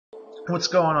What's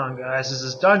going on, guys? This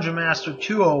is Dungeon Master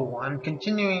 201,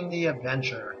 continuing the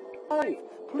adventure. Hey,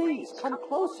 please come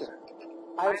closer.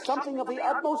 I have something of the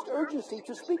utmost urgency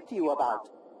to speak to you about.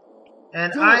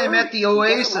 And I am at the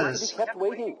Oasis. He kept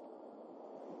waiting.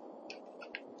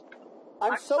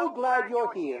 I'm so glad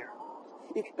you're here.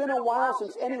 It's been a while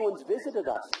since anyone's visited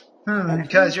us.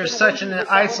 Because you're such an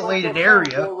isolated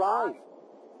area.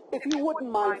 If you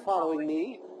wouldn't mind following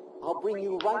me, I'll bring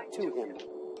you right to him.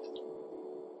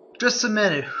 Just a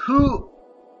minute. Who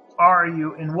are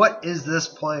you and what is this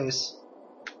place?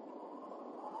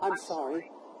 I'm sorry.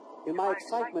 In my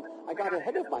excitement, I got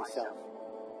ahead of myself.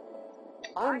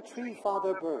 I'm Tree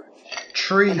Father Birch.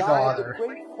 Tree and Father. I have the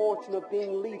great fortune of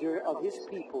being leader of his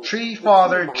people. Tree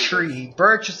Father Tree.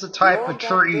 Birch is the type of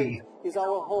tree. Is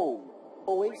our home,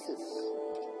 Oasis.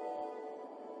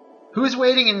 Who's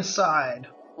waiting inside?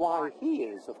 Why, he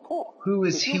is, of course. Who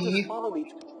is he? Follow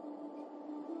me.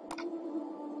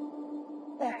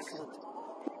 Excellent.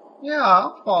 Yeah,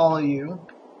 I'll follow you.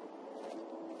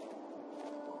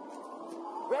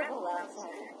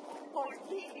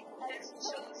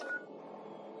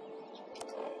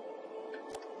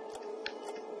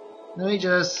 Let me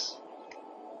just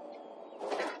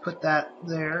put that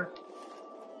there.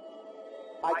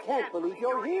 I can't believe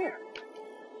you're here.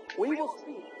 We will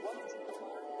speak.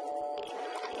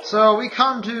 So we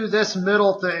come to this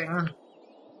middle thing.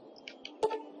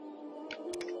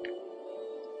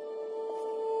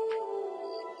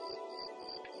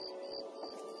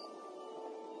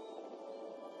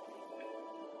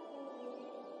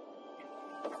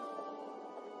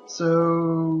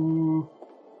 So,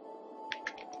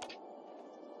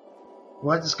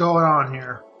 what's going on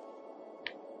here?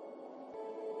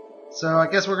 So I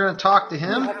guess we're going to talk to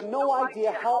him. You have no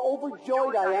idea how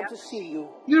overjoyed I am to see you.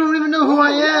 You don't even know who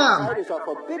I am. Outsiders are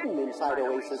forbidden inside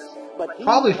Oasis, but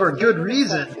probably for a good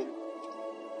reason.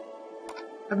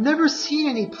 I've never seen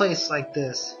any place like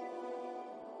this.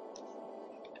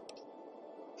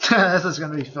 This is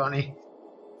going to be funny.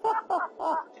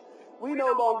 We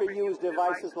no longer use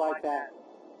devices like that.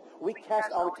 We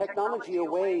cast our technology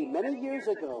away many years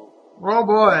ago. Oh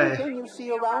boy. Everything you see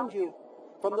around you,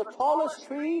 from the tallest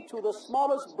tree to the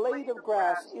smallest blade of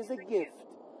grass, is a gift.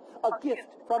 A gift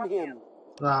from him.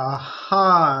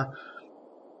 Aha.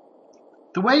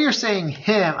 The way you're saying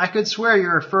him, I could swear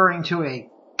you're referring to a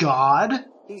god?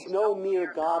 He's no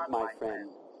mere god, my friend.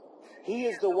 He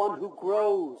is the one who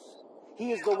grows.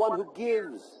 He is the one who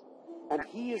gives. And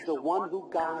he is the one who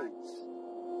guides.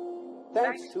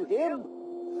 Thanks to him,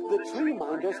 the tree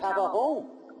minders have a home.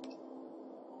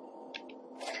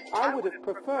 I would have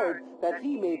preferred that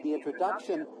he made the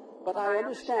introduction, but I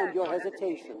understand your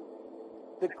hesitation.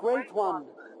 The Great One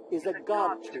is a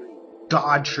god tree.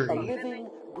 God tree. A living,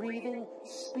 breathing,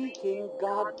 speaking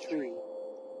god tree.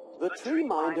 The tree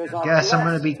minders are guess I'm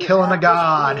going to be killing a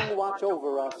god. Watch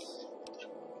over us.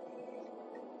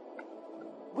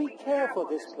 We care for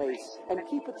this place and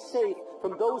keep it safe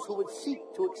from those who would seek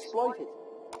to exploit it.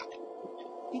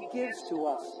 He gives to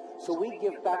us, so we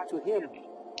give back to him.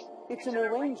 It's an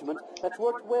arrangement that's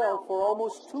worked well for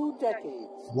almost 2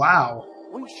 decades. Wow.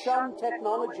 We shun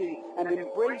technology and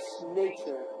embrace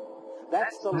nature.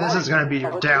 That's the This is going to be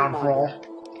your downfall.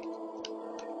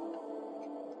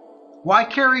 Why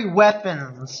carry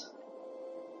weapons?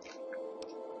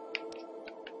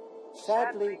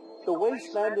 Sadly, the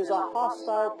wasteland is a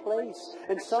hostile place,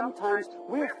 and sometimes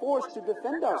we're forced to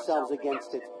defend ourselves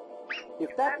against it.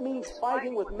 If that means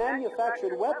fighting with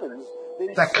manufactured weapons,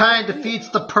 then that kind of defeats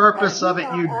the purpose of it,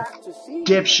 you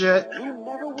dipshit. You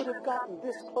never would have gotten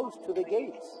this close to the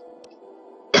gates.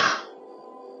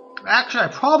 Actually, I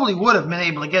probably would have been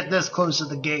able to get this close to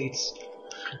the gates.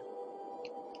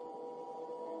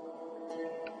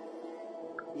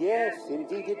 Yes,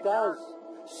 indeed it does.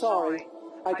 Sorry.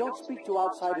 I don't speak to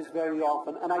outsiders very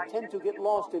often, and I tend to get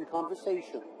lost in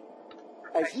conversation.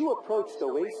 As you approached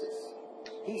Oasis,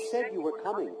 he said you were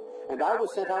coming, and I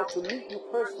was sent out to meet you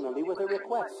personally with a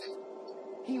request.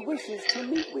 He wishes to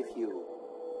meet with you.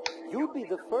 You'd be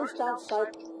the first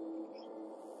outsider.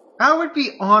 I would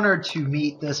be honored to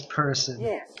meet this person.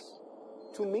 Yes,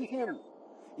 to meet him.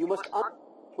 You must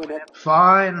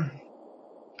Fine.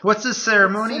 What's this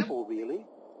ceremony? It's simple, really.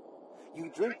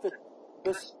 You drink the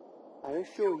I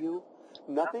assure you,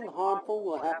 nothing harmful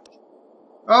will happen.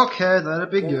 Okay,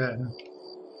 that'd be good.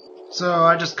 So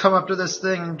I just come up to this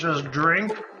thing and just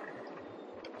drink.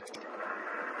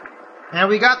 And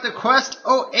we got the quest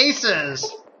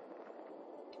Oasis.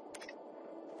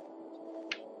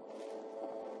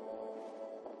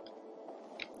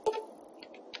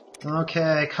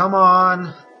 Okay, come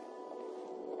on.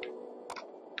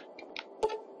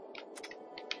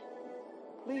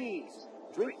 Please,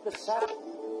 drink the sap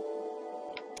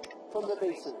from the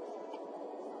basin.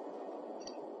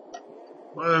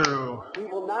 Whoa. We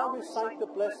will now recite the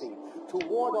blessing to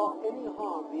ward off any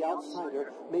harm the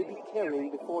outsider may be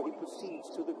carrying before he proceeds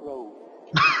to the grove.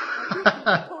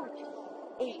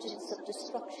 Agents of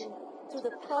destruction, through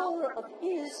the power of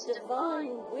his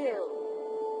divine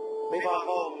will. Leave our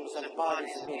homes and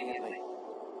bodies immediately.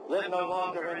 Live no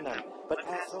longer in them, but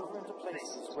pass over into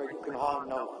places where you can harm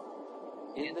no one.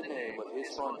 In the name of his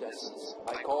fondescence,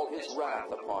 I call his wrath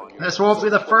upon you. This won't be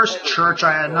the first church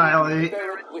I annihilate.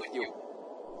 Bear it with you.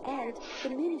 And,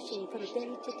 diminishing from day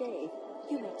to day,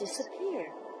 you may disappear,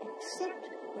 except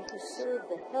where you serve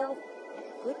the health and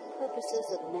good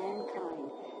purposes of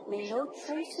mankind. May no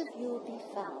trace of you be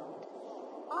found.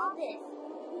 All this,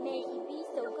 may he be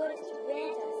so good as to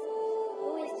grant us,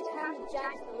 who is to come to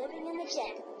judge the living and the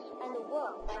dead, and the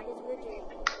world by his return.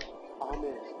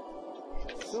 Amen.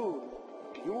 Soon,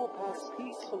 you will pass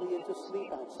peacefully into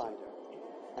sleep, outsider.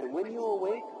 And when you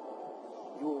awake,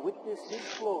 you will witness his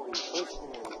glory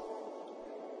firsthand.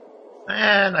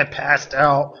 And I passed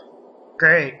out.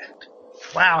 Great.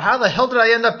 Wow, how the hell did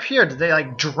I end up here? Did they,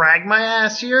 like, drag my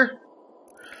ass here?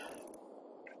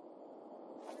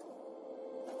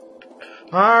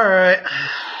 Alright.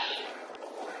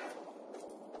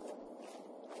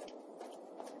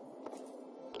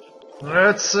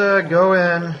 Let's, go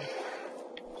in.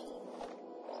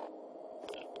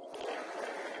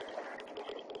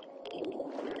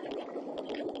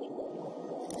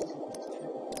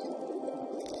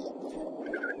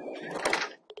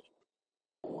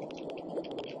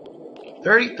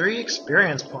 $33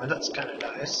 experience points, that's kinda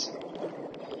nice.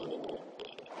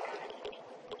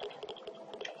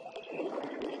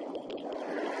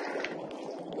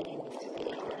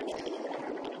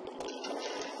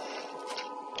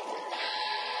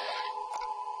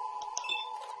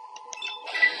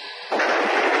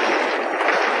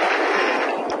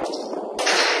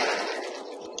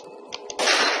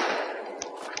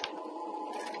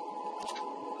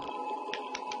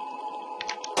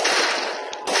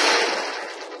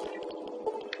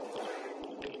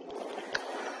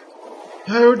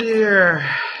 Oh dear.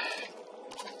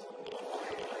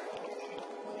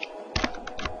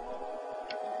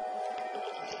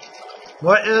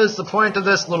 What is the point of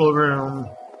this little room?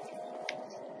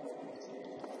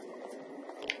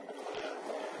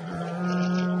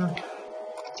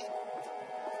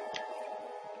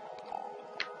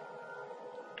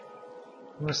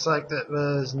 Looks like there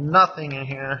was nothing in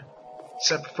here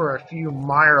except for a few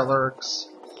mire lurks.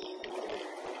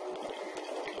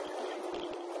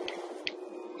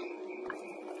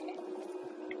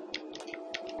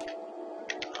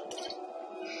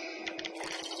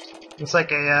 Looks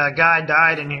like a guy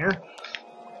died in here.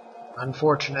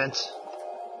 Unfortunate.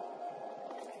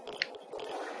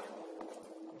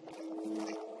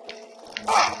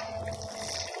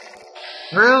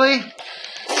 Really?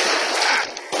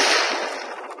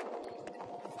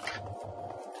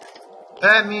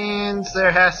 That means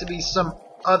there has to be some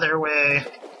other way.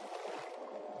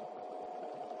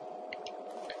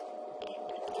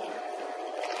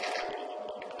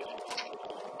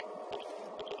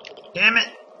 Damn it.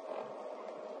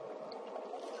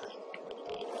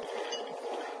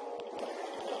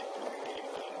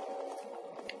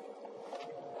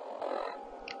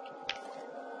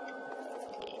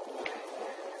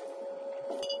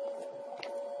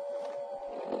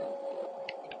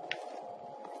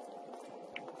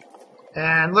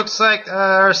 And looks like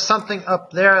there's something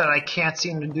up there that I can't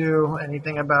seem to do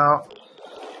anything about.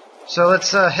 So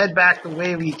let's head back the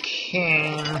way we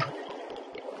came.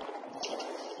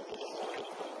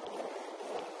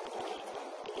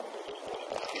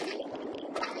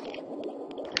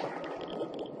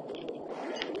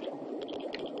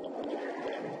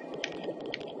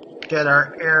 Get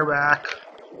our air back.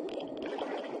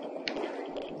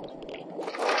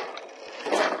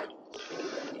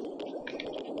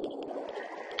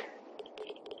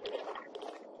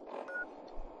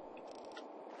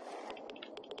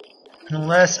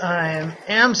 Unless I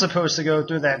am supposed to go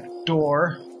through that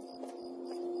door.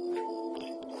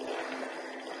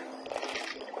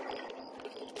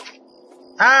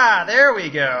 Ah, there we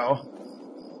go.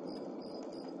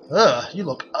 Ugh, you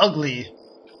look ugly.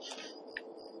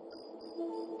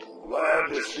 Glad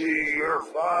to see you're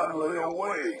finally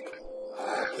awake.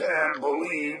 I can't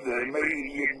believe they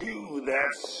made you do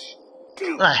that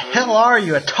stupid... The hell are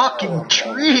you, a talking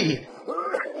tree?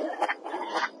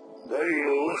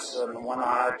 They listen when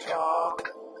I talk,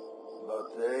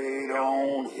 but they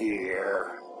don't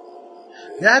hear.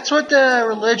 That's what the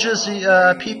religious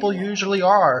people usually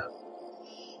are.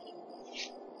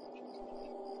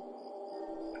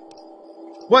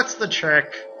 What's the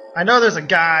trick? I know there's a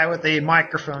guy with a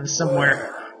microphone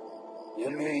somewhere. Where?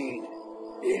 You mean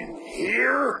in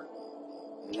here?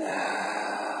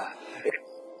 Nah.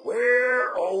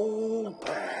 We're old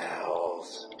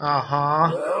pals.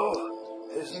 Uh-huh. Well,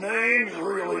 his name's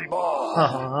really Bob.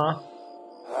 Uh-huh.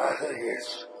 I think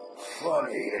it's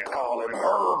funny to call him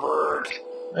Herbert.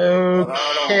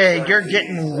 Okay, you're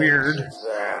getting weird. It's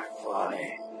that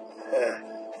funny.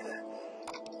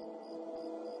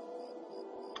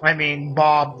 I mean,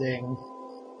 bobbing.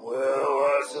 Well,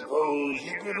 I suppose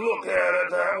you could look at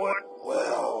it that way.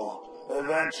 Well,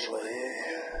 eventually,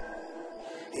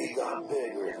 he got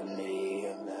bigger than me,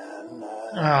 and then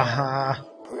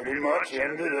pretty much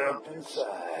ended up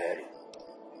inside.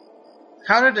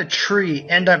 How did a tree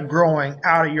end up growing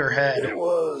out of your head? It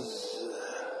was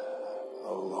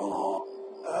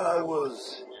I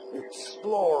was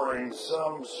exploring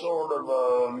some sort of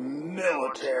a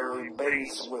military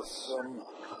base with some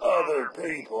other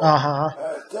people.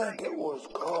 I think it was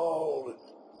called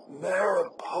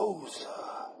Mariposa.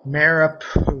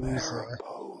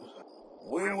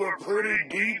 We were pretty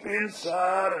deep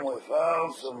inside and we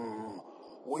found some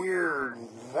weird...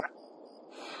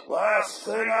 Last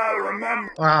thing I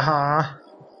remember...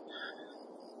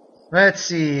 Let's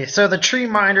see. So the tree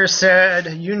minder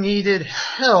said you needed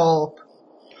help.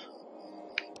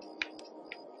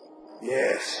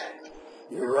 Yes,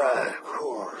 you're right, of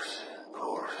course.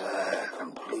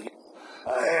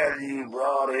 I had you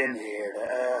brought in here to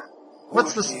act.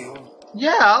 What's this?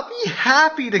 Yeah, I'll be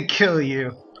happy to kill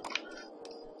you.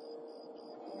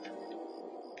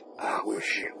 I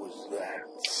wish it was that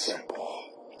simple.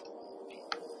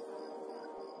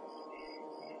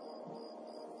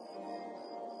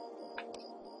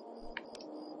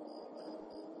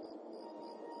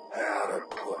 How to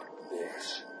put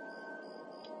this?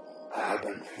 I've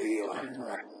been feeling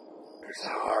right. It's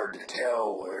hard to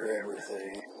tell where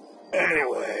everything...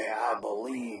 Anyway, I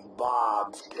believe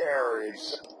Bob's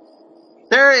carriage...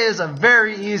 There is a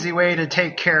very easy way to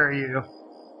take care of you.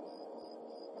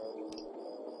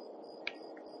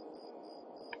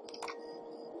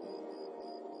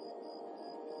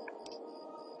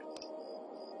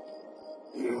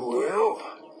 You will?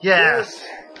 Yes.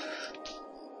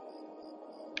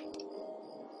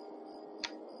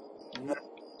 No,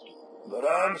 but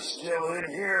I'm still in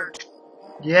here.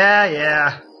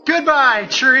 Yeah. Goodbye,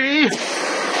 tree! And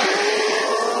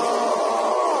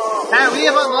we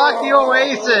have unlocked the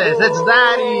Oasis! It's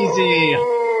that easy!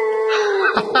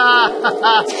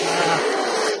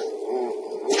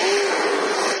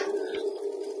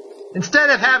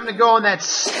 Instead of having to go on that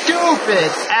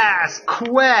stupid-ass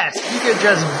quest, you could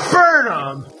just burn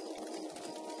them!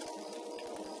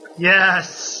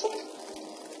 Yes!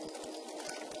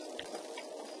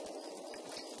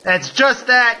 It's just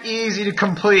that easy to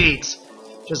complete.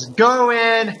 Just go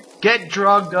in, get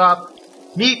drugged up,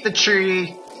 meet the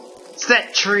tree,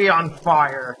 set tree on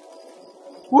fire.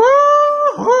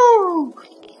 Woo-hoo!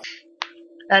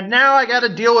 And now I gotta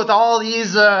deal with all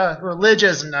these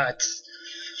religious nuts.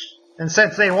 And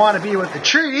since they want to be with the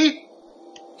tree,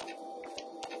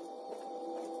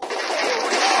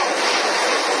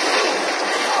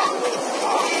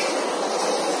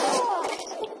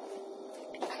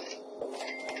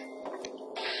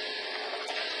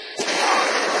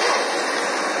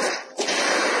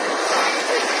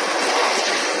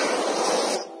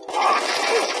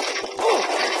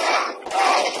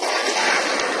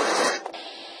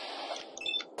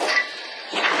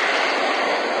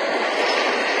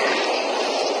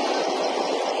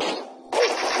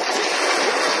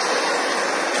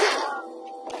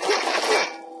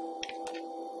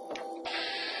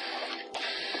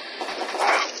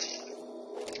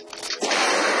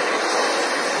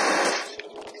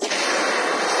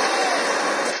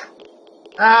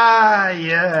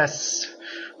 yes.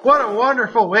 What a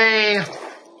wonderful way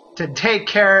to take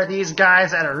care of these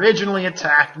guys that originally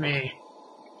attacked me.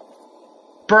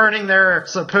 Burning their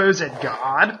supposed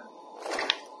god.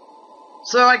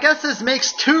 So I guess this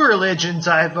makes 2 religions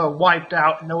I've wiped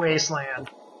out in the wasteland.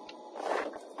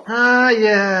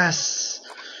 Yes.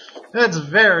 It's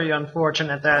very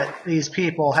unfortunate that these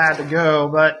people had to go,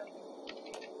 but...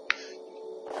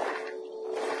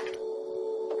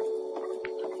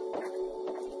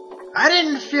 I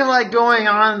didn't feel like going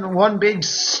on one big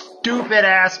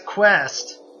stupid-ass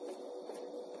quest.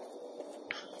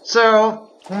 So,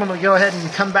 I'm gonna go ahead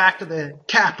and come back to the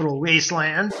capital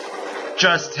wasteland.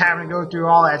 Just having to go through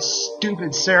all that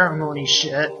stupid ceremony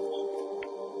shit.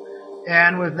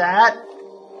 And with that,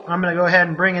 I'm gonna go ahead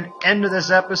and bring an end to this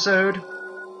episode.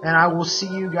 And I will see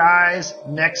you guys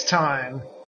next time.